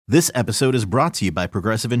This episode is brought to you by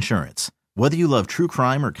Progressive Insurance. Whether you love true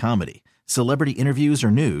crime or comedy, celebrity interviews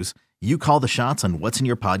or news, you call the shots on what's in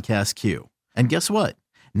your podcast queue. And guess what?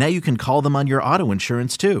 Now you can call them on your auto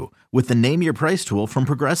insurance too with the Name Your Price tool from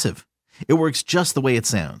Progressive. It works just the way it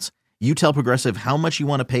sounds. You tell Progressive how much you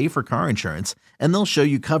want to pay for car insurance, and they'll show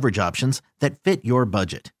you coverage options that fit your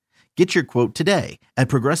budget. Get your quote today at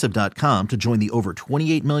Progressive.com to join the over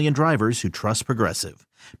 28 million drivers who trust Progressive.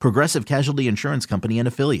 Progressive Casualty Insurance Company and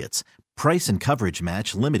Affiliates. Price and coverage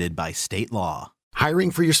match limited by state law. Hiring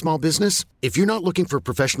for your small business? If you're not looking for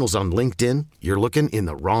professionals on LinkedIn, you're looking in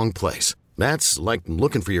the wrong place. That's like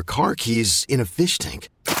looking for your car keys in a fish tank.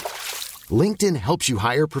 LinkedIn helps you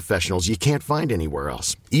hire professionals you can't find anywhere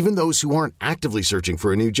else, even those who aren't actively searching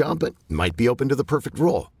for a new job but might be open to the perfect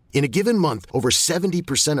role. In a given month, over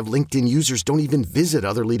 70% of LinkedIn users don't even visit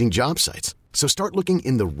other leading job sites. So start looking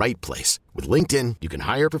in the right place. With LinkedIn, you can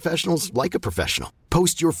hire professionals like a professional.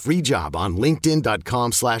 Post your free job on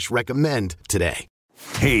linkedin.com/recommend today.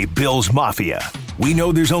 Hey, Bills Mafia. We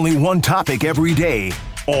know there's only one topic every day.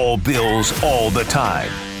 All Bills, all the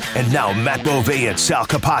time. And now Matt Bovee and Sal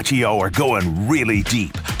Capaccio are going really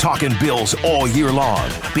deep, talking Bills all year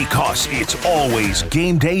long, because it's always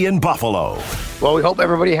game day in Buffalo. Well, we hope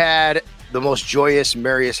everybody had the most joyous,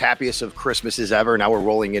 merriest, happiest of Christmases ever. Now we're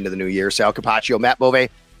rolling into the new year. Sal Capaccio, Matt Bovee.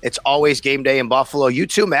 It's always game day in Buffalo. You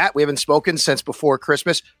too, Matt. We haven't spoken since before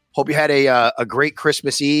Christmas. Hope you had a great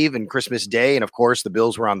Christmas Eve and Christmas Day. And of course, the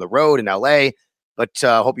Bills were on the road in LA, but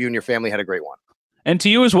hope you and your family had a great one. And to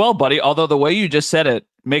you as well, buddy. Although the way you just said it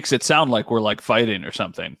makes it sound like we're like fighting or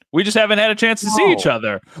something. We just haven't had a chance to see each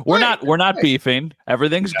other. We're not beefing.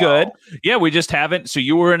 Everything's good. Yeah, we just haven't. So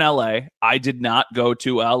you were in LA. I did not go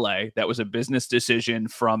to LA. That was a business decision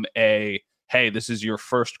from hey, this is your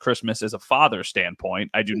first Christmas as a father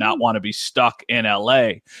standpoint. I do not want to be stuck in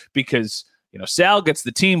LA because Sal gets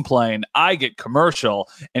the team plane, I get commercial,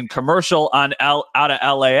 and commercial out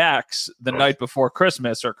of LAX the night before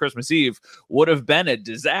Christmas or Christmas Eve would have been a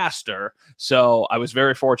disaster. So I was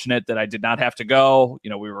very fortunate that I did not have to go.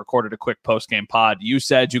 We recorded a quick post-game pod. You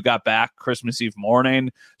said you got back Christmas Eve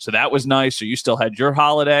morning, so that was nice. So you still had your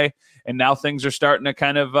holiday, and now things are starting to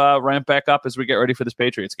kind of ramp back up as we get ready for this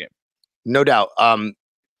Patriots game. No doubt.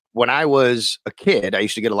 When I was a kid, I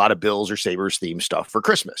used to get a lot of Bills or Sabres themed stuff for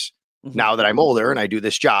Christmas. Now that I'm older and I do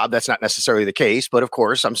this job, that's not necessarily the case. But of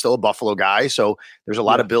course, I'm still a Buffalo guy. So there's a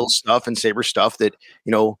lot of Bills stuff and Sabres stuff that,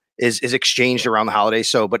 is exchanged around the holidays.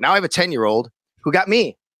 So, but now I have a 10-year-old who got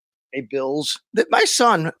me a Bills that my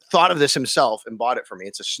son thought of this himself and bought it for me.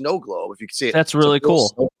 It's a snow globe. If you can see it. That's really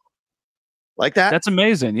cool. Like that? That's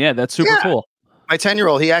amazing. Yeah, that's super cool. My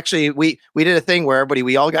 10-year-old, he actually, we did a thing where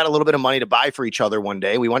we all got a little bit of money to buy for each other one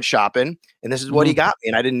day. We went shopping and this is what he got me.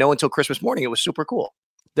 And I didn't know until Christmas morning. It was super cool.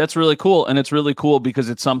 That's really cool. And it's really cool because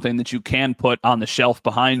it's something that you can put on the shelf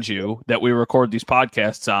behind you that we record these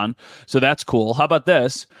podcasts on. So that's cool. How about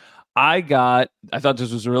this? I thought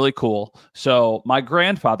this was really cool. So my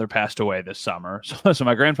grandfather passed away this summer. So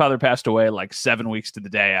my grandfather passed away like 7 weeks to the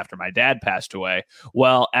day after my dad passed away.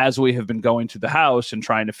 Well, as we have been going to the house and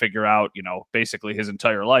trying to figure out, basically his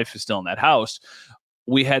entire life is still in that house,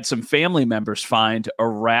 we had some family members find a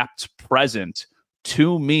wrapped present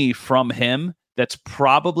to me from him that's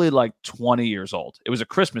probably like 20 years old. It was a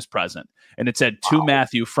Christmas present, and it said to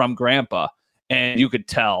Matthew from Grandpa. And you could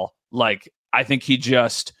tell, I think he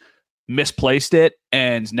just misplaced it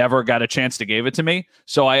and never got a chance to give it to me.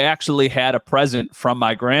 So I actually had a present from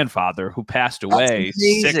my grandfather who passed away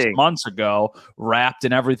 6 months ago, wrapped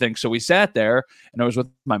and everything. So we sat there, and I was with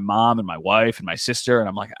my mom and my wife and my sister, and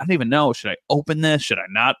I'm like, I don't even know. Should I open this? Should I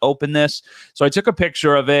not open this? So I took a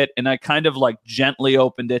picture of it, and I kind of gently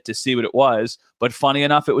opened it to see what it was. But funny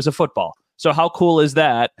enough, it was a football. So how cool is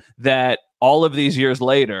that all of these years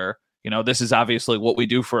later, this is obviously what we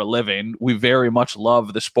do for a living. We very much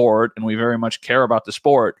love the sport and we very much care about the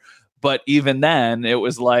sport. But even then, it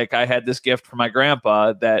was like I had this gift from my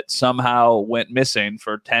grandpa that somehow went missing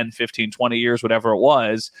for 10, 15, 20 years, whatever it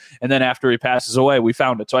was. And then after he passes away, we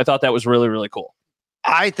found it. So I thought that was really, really cool.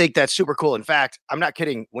 I think that's super cool. In fact, I'm not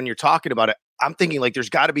kidding. When you're talking about it, I'm thinking there's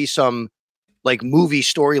got to be some movie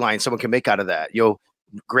storyline someone can make out of that.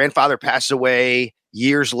 Grandfather passes away.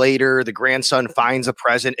 Years later, the grandson finds a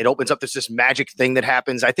present. It opens up this magic thing that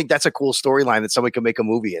happens. I think that's a cool storyline that somebody can make a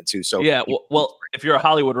movie into. So yeah, well, if you're a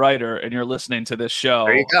Hollywood writer and you're listening to this show,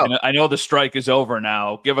 there you go. And I know the strike is over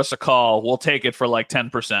now. Give us a call. We'll take it for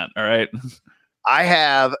 10%. All right. I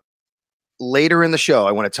have later in the show,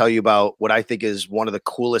 I want to tell you about what I think is one of the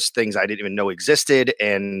coolest things I didn't even know existed.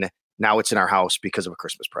 And now it's in our house because of a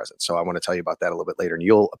Christmas present. So I want to tell you about that a little bit later and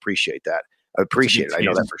you'll appreciate that. I appreciate it. I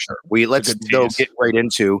know that for sure. Let's go get right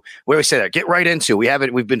into. We always say that. Get right into.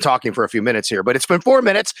 We've been talking for a few minutes here, but it's been 4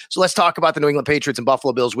 minutes. So let's talk about the New England Patriots and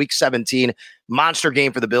Buffalo Bills. Week 17, monster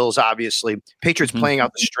game for the Bills. Obviously, Patriots playing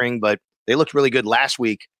out the string, but they looked really good last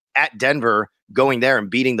week at Denver, going there and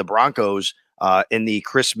beating the Broncos in the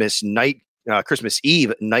Christmas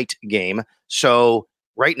Eve night game. So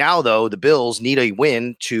right now, though, the Bills need a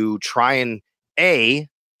win to try and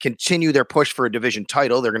continue their push for a division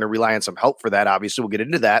title. They're going to rely on some help for that. Obviously, we'll get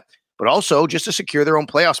into that, but also just to secure their own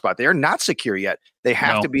playoff spot. They are not secure yet. They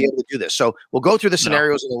have to be able to do this. So we'll go through the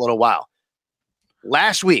scenarios in a little while.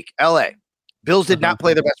 Last week, LA, Bills did not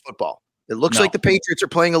play their best football. It looks like the Patriots are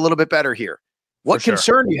playing a little bit better here. What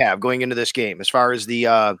concern do you have going into this game as far as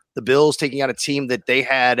the Bills taking out a team that they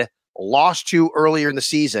had lost to earlier in the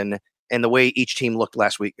season and the way each team looked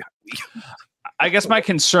last week? I guess my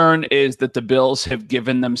concern is that the Bills have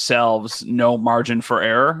given themselves no margin for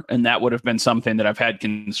error, and that would have been something that I've had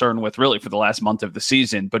concern with really for the last month of the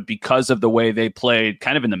season. But because of the way they played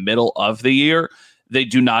kind of in the middle of the year, they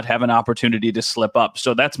do not have an opportunity to slip up.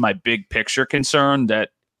 So that's my big picture concern, that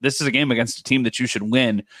this is a game against a team that you should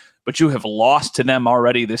win, but you have lost to them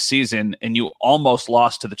already this season, and you almost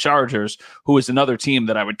lost to the Chargers, who is another team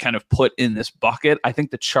that I would kind of put in this bucket. I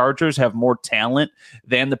think the Chargers have more talent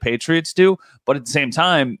than the Patriots do, but at the same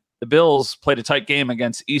time, the Bills played a tight game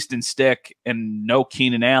against Easton Stick and no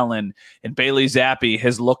Keenan Allen, and Bailey Zappi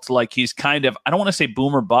has looked like he's kind of, I don't want to say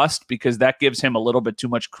boom or bust because that gives him a little bit too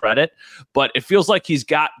much credit, but it feels like he's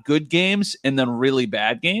got good games and then really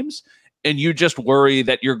bad games. And you just worry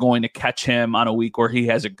that you're going to catch him on a week where he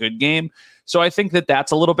has a good game. So I think that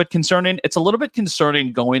that's a little bit concerning. It's a little bit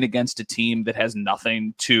concerning going against a team that has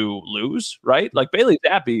nothing to lose, right? Like Bailey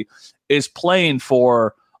Zappi is playing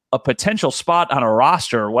for a potential spot on a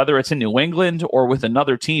roster, whether it's in New England or with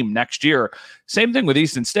another team next year. Same thing with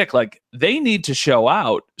Easton Stick. Like they need to show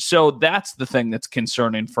out. So that's the thing that's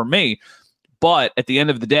concerning for me. But at the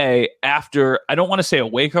end of the day, after, I don't want to say a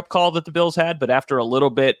wake-up call that the Bills had, but after a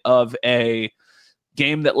little bit of a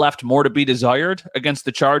game that left more to be desired against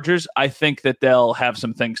the Chargers, I think that they'll have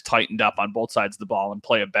some things tightened up on both sides of the ball and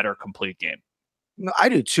play a better complete game. No, I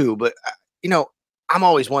do too, but I'm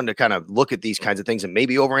always one to kind of look at these kinds of things and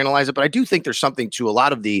maybe overanalyze it, but I do think there's something to a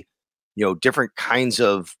lot of the, different kinds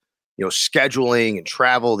of, scheduling and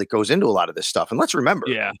travel that goes into a lot of this stuff. And let's remember,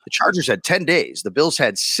 the Chargers had 10 days. The Bills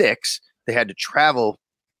had 6. They had to travel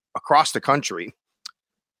across the country.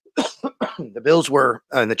 The Bills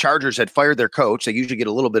and the Chargers had fired their coach. They usually get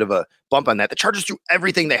a little bit of a bump on that. The Chargers threw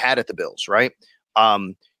everything they had at the Bills, right?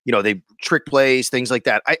 They trick plays, things like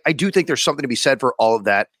that. I do think there's something to be said for all of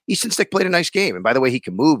that. Easton Stick played a nice game. And by the way, he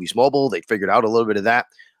can move. He's mobile. They figured out a little bit of that.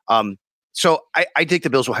 So I think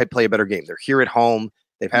the Bills will play a better game. They're here at home.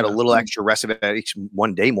 They've had a little extra rest of it, at least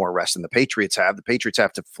 1 day more rest than the Patriots have. The Patriots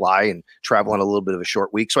have to fly and travel on a little bit of a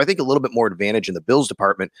short week. So I think a little bit more advantage in the Bills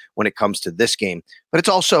department when it comes to this game. But it's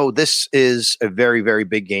also, this is a very, very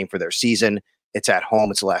big game for their season. It's at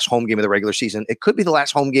home. It's the last home game of the regular season. It could be the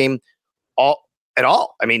last home game at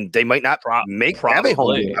all. I mean, they might not have a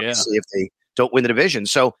home game, obviously, if they don't win the division.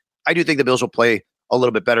 So I do think the Bills will play a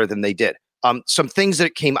little bit better than they did. Some things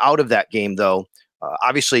that came out of that game, though,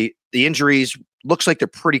 obviously the injuries, looks like they're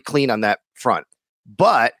pretty clean on that front.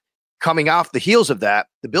 But coming off the heels of that,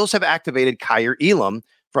 the Bills have activated Kyer Elam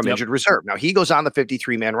from injured reserve. Now, he goes on the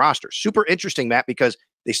 53-man roster. Super interesting, Matt, because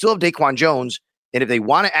they still have Daquan Jones, and if they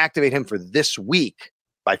want to activate him for this week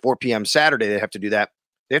by 4 p.m. Saturday, they have to do that.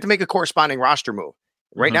 They have to make a corresponding roster move.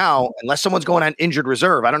 Right now, unless someone's going on injured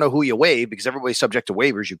reserve, I don't know who you waive because everybody's subject to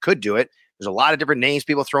waivers. You could do it. There's a lot of different names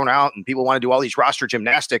people thrown out, and people want to do all these roster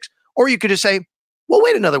gymnastics. Or you could just say, we'll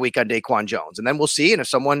wait another week on Daquan Jones, and then we'll see. And if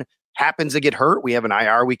someone happens to get hurt, we have an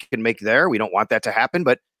IR we can make there. We don't want that to happen.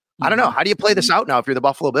 But I don't know. How do you play this out now if you're the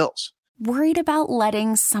Buffalo Bills? Worried about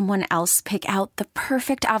letting someone else pick out the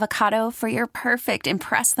perfect avocado for your perfect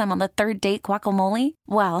impress them on the third date guacamole?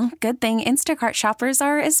 Well, good thing Instacart shoppers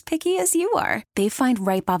are as picky as you are. They find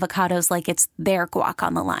ripe avocados like it's their guac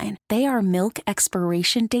on the line. They are milk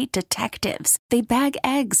expiration date detectives. They bag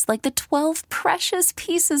eggs like the 12 precious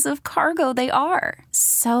pieces of cargo they are.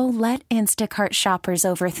 So let Instacart shoppers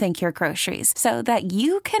overthink your groceries so that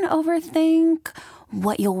you can overthink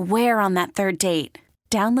what you'll wear on that third date.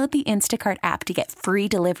 Download the Instacart app to get free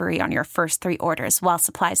delivery on your first 3 orders while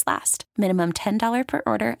supplies last. Minimum $10 per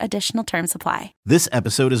order. Additional terms apply. This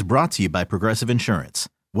episode is brought to you by Progressive Insurance.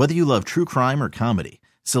 Whether you love true crime or comedy,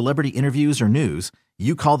 celebrity interviews or news,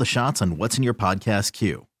 you call the shots on what's in your podcast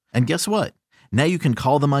queue. And guess what? Now you can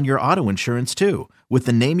call them on your auto insurance too with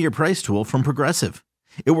the Name Your Price tool from Progressive.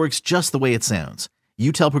 It works just the way it sounds.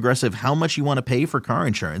 You tell Progressive how much you want to pay for car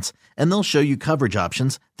insurance, and they'll show you coverage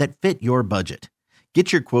options that fit your budget.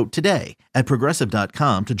 Get your quote today at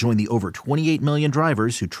Progressive.com to join the over 28 million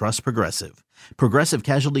drivers who trust Progressive. Progressive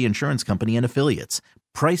Casualty Insurance Company and Affiliates.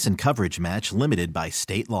 Price and coverage match limited by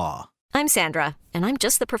state law. I'm Sandra, and I'm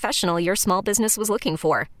just the professional your small business was looking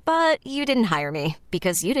for. But you didn't hire me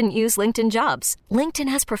because you didn't use LinkedIn Jobs. LinkedIn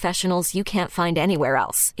has professionals you can't find anywhere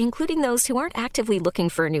else, including those who aren't actively looking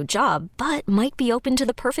for a new job, but might be open to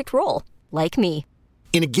the perfect role, like me.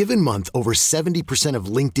 In a given month, over 70% of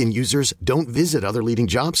LinkedIn users don't visit other leading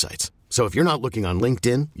job sites. So if you're not looking on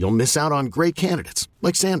LinkedIn, you'll miss out on great candidates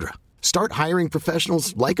like Sandra. Start hiring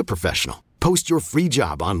professionals like a professional. Post your free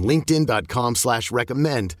job on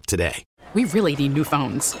linkedin.com/recommend today. We really need new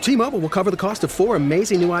phones. T-Mobile will cover the cost of 4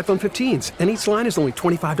 amazing new iPhone 15s, and each line is only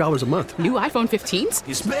 $25 a month. New iPhone 15s?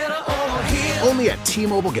 It's better over here. Only at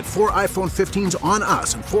T-Mobile, get 4 iPhone 15s on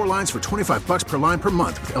us and 4 lines for $25 per line per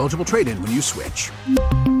month with eligible trade-in when you switch.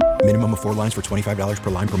 Minimum of 4 lines for $25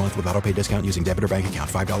 per line per month with autopay discount using debit or bank account.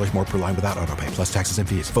 $5 more per line without autopay, plus taxes and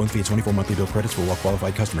fees. Phone fee at 24 monthly bill credits for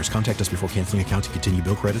well-qualified customers. Contact us before canceling account to continue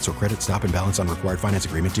bill credits or credit stop and balance on required finance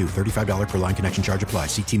agreement due. $35 per line connection charge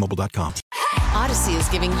applies. See T-Mobile.com. Odyssey is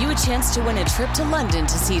giving you a chance to win a trip to London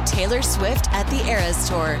to see Taylor Swift at the Eras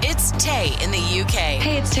Tour. It's Tay in the UK.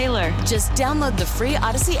 Hey, it's Taylor. Just download the free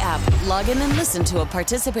Odyssey app, log in and listen to a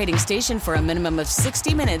participating station for a minimum of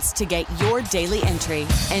 60 minutes to get your daily entry.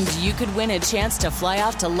 And you could win a chance to fly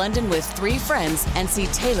off to London with 3 friends and see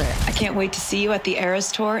Taylor. I can't wait to see you at the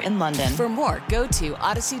Eras Tour in London. For more, go to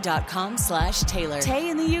odyssey.com/Taylor. Tay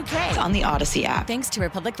in the UK. It's on the Odyssey app. Thanks to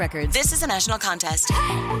Republic Records. This is a national contest.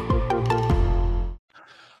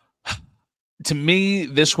 To me,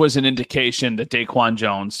 this was an indication that Daquan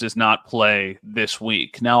Jones does not play this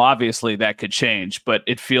week. Now, obviously, that could change, but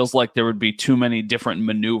it feels like there would be too many different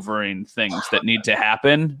maneuvering things that need to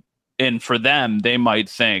happen. And for them, they might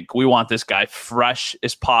think, we want this guy fresh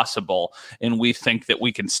as possible, and we think that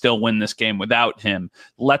we can still win this game without him.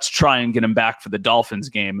 Let's try and get him back for the Dolphins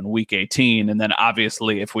game in Week 18, and then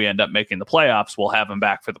obviously, if we end up making the playoffs, we'll have him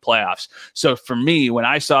back for the playoffs. So for me, when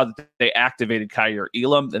I saw that they activated Kaiir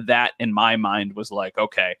Elam, that in my mind was like,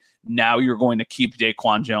 okay, now you're going to keep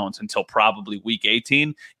Daquan Jones until probably Week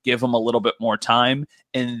 18, give him a little bit more time,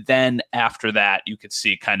 and then after that, you could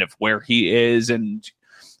see kind of where he is. And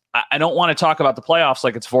I don't want to talk about the playoffs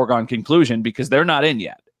like it's a foregone conclusion because they're not in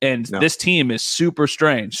yet. And This team is super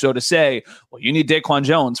strange. So to say, well, you need Daquan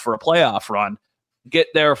Jones for a playoff run, get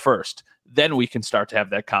there first. Then we can start to have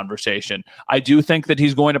that conversation. I do think that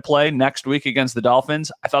he's going to play next week against the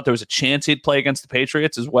Dolphins. I thought there was a chance he'd play against the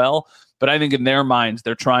Patriots as well. But I think in their minds,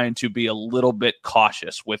 they're trying to be a little bit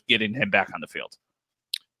cautious with getting him back on the field.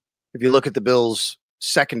 If you look at the Bills'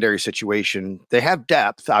 secondary situation, they have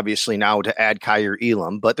depth, obviously, now to add Kaiir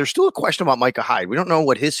Elam, but there's still a question about Micah Hyde. We don't know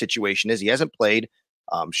what his situation is. He hasn't played.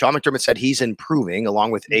 Sean McDermott said he's improving along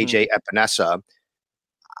with AJ Epinesa.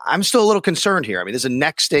 I'm still a little concerned here. I mean, there's a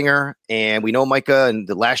neck stinger, and we know Micah and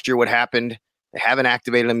the last year what happened. They haven't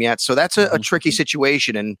activated him yet. So that's a tricky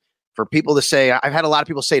situation. And for people to say, I've had a lot of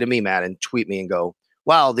people say to me, Matt, and tweet me and go,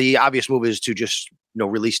 well, the obvious move is to just,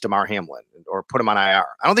 release DeMar Hamlin or put him on IR.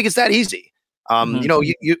 I don't think it's that easy.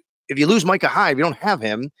 If you lose Micah Hyde, we don't have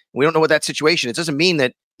him. We don't know what that situation is. It doesn't mean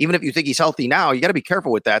that even if you think he's healthy now, you got to be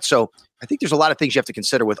careful with that. So I think there's a lot of things you have to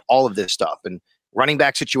consider with all of this stuff. And running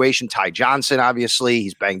back situation, Ty Johnson, obviously,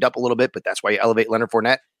 he's banged up a little bit, but that's why you elevate Leonard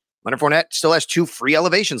Fournette. Leonard Fournette still has 2 free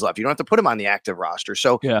elevations left. You don't have to put him on the active roster.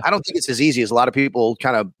 So I don't think it's as easy as a lot of people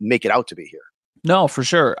kind of make it out to be here. No, for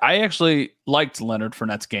sure. I actually liked Leonard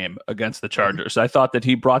Fournette's game against the Chargers. I thought that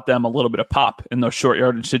he brought them a little bit of pop in those short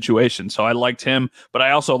yardage situations. So I liked him, but I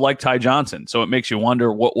also like Ty Johnson. So it makes you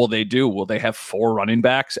wonder, what will they do? Will they have 4 running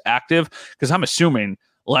backs active? Because I'm assuming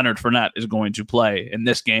Leonard Fournette is going to play in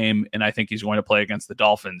this game, and I think he's going to play against the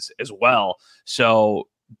Dolphins as well. So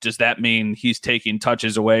does that mean he's taking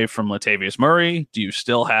touches away from Latavius Murray? Do you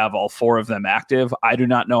still have all 4 of them active? I do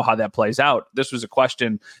not know how that plays out. This was a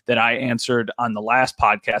question that I answered on the last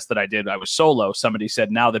podcast that I did. I was solo. Somebody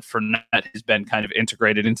said, now that Fournette has been kind of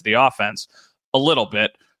integrated into the offense a little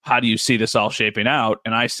bit, how do you see this all shaping out?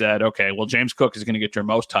 And I said, okay, well, James Cook is going to get your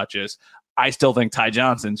most touches. I still think Ty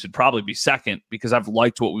Johnson should probably be second because I've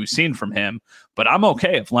liked what we've seen from him. But I'm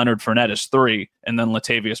okay if Leonard Fournette is 3 and then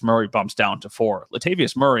Latavius Murray bumps down to 4.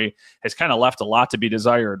 Latavius Murray has kind of left a lot to be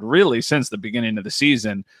desired really since the beginning of the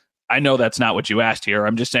season. I know that's not what you asked here.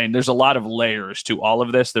 I'm just saying there's a lot of layers to all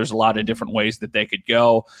of this. There's a lot of different ways that they could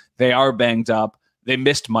go. They are banged up. They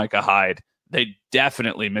missed Micah Hyde. They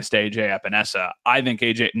definitely missed AJ Epinesa. I think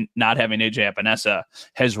not having AJ Epinesa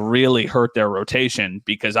has really hurt their rotation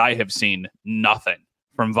because I have seen nothing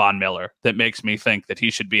from Von Miller that makes me think that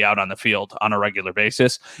he should be out on the field on a regular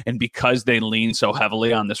basis. And because they lean so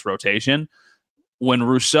heavily on this rotation, when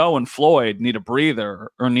Rousseau and Floyd need a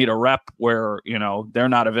breather or need a rep where, they're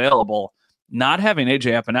not available, not having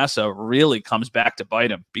AJ Epinesa really comes back to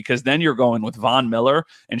bite him, because then you're going with Von Miller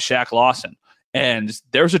and Shaq Lawson. And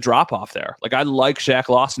there's a drop off there. Like, I like Shaq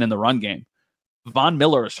Lawson in the run game. Von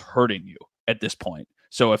Miller is hurting you at this point.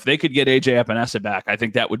 So if they could get AJ Epinesa back, I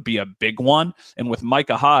think that would be a big one. And with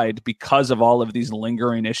Micah Hyde, because of all of these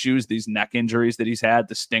lingering issues, these neck injuries that he's had,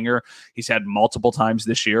 the stinger he's had multiple times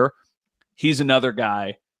this year, he's another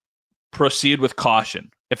guy. Proceed with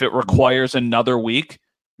caution. If it requires another week,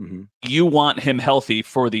 you want him healthy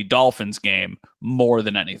for the Dolphins game more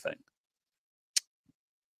than anything.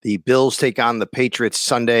 The Bills take on the Patriots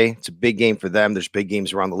Sunday. It's a big game for them. There's big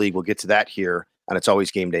games around the league. We'll get to that here, and it's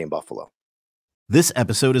always game day in Buffalo. This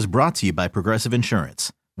episode is brought to you by Progressive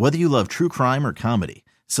Insurance. Whether you love true crime or comedy,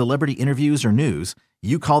 celebrity interviews or news,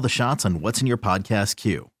 you call the shots on what's in your podcast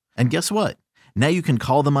queue. And guess what? Now you can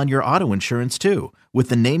call them on your auto insurance too, with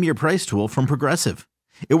the Name Your Price tool from Progressive.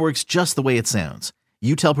 It works just the way it sounds.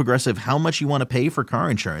 You tell Progressive how much you want to pay for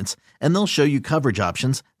car insurance, and they'll show you coverage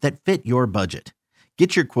options that fit your budget.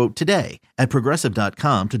 Get your quote today at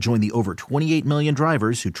Progressive.com to join the over 28 million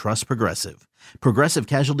drivers who trust Progressive. Progressive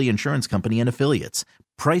Casualty Insurance Company and Affiliates.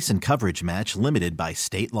 Price and coverage match limited by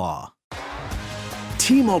state law.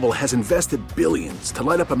 T-Mobile has invested billions to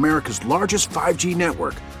light up America's largest 5G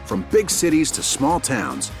network, from big cities to small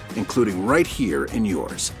towns, including right here in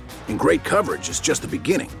yours. And great coverage is just the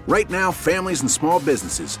beginning. Right now, families and small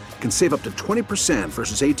businesses can save up to 20%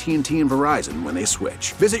 versus AT&T and Verizon when they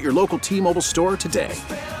switch. Visit your local T-Mobile store today.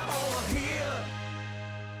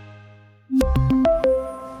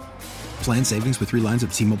 Plan savings with 3 lines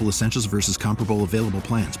of T-Mobile Essentials versus comparable available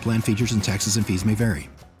plans. Plan features and taxes and fees may vary.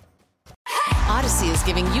 Odyssey is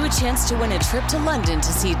giving you a chance to win a trip to London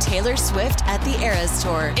to see Taylor Swift at the Eras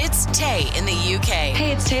Tour. It's Tay in the UK.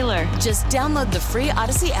 Hey, it's Taylor. Just download the free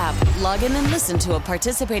Odyssey app, log in and listen to a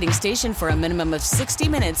participating station for a minimum of 60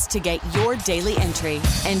 minutes to get your daily entry.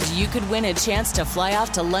 And you could win a chance to fly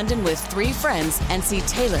off to London with 3 friends and see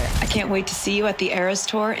Taylor. I can't wait to see you at the Eras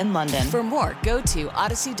Tour in London. For more, go to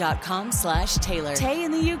odyssey.com/Taylor. Tay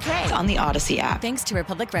in the UK. On the Odyssey app. Thanks to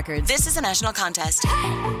Republic Records. This is a national contest.